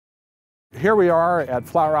Here we are at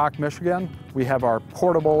Flat Rock, Michigan. We have our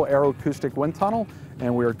portable aeroacoustic wind tunnel,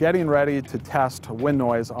 and we're getting ready to test wind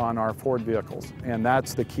noise on our Ford vehicles. And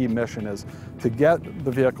that's the key mission, is to get the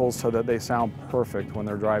vehicles so that they sound perfect when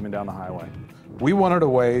they're driving down the highway. We wanted a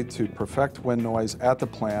way to perfect wind noise at the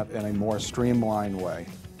plant in a more streamlined way.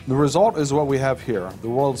 The result is what we have here, the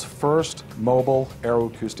world's first mobile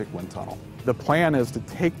aeroacoustic wind tunnel. The plan is to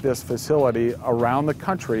take this facility around the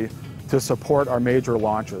country to support our major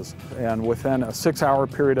launches. And within a 6-hour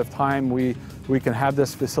period of time, we can have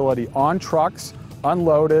this facility on trucks,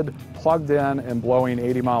 unloaded, plugged in, and blowing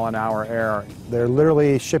 80-mile-an-hour air. They're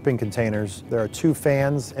literally shipping containers. There are 2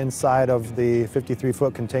 fans inside of the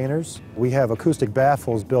 53-foot containers. We have acoustic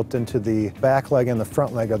baffles built into the back leg and the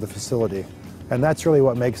front leg of the facility. And that's really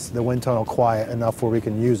what makes the wind tunnel quiet enough where we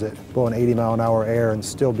can use it, blowing 80-mile-an-hour air and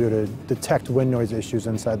still be able to detect wind noise issues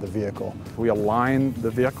inside the vehicle. We align the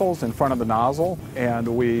vehicles in front of the nozzle and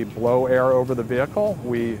we blow air over the vehicle.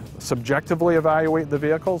 We subjectively evaluate the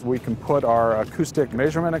vehicles. We can put our acoustic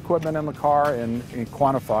measurement equipment in the car and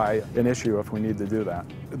quantify an issue if we need to do that.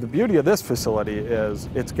 The beauty of this facility is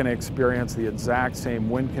it's going to experience the exact same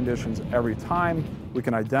wind conditions every time. We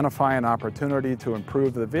can identify an opportunity to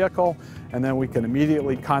improve the vehicle, and then we can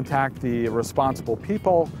immediately contact the responsible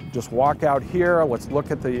people. Just walk out here, let's look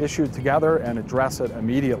at the issue together and address it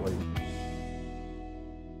immediately.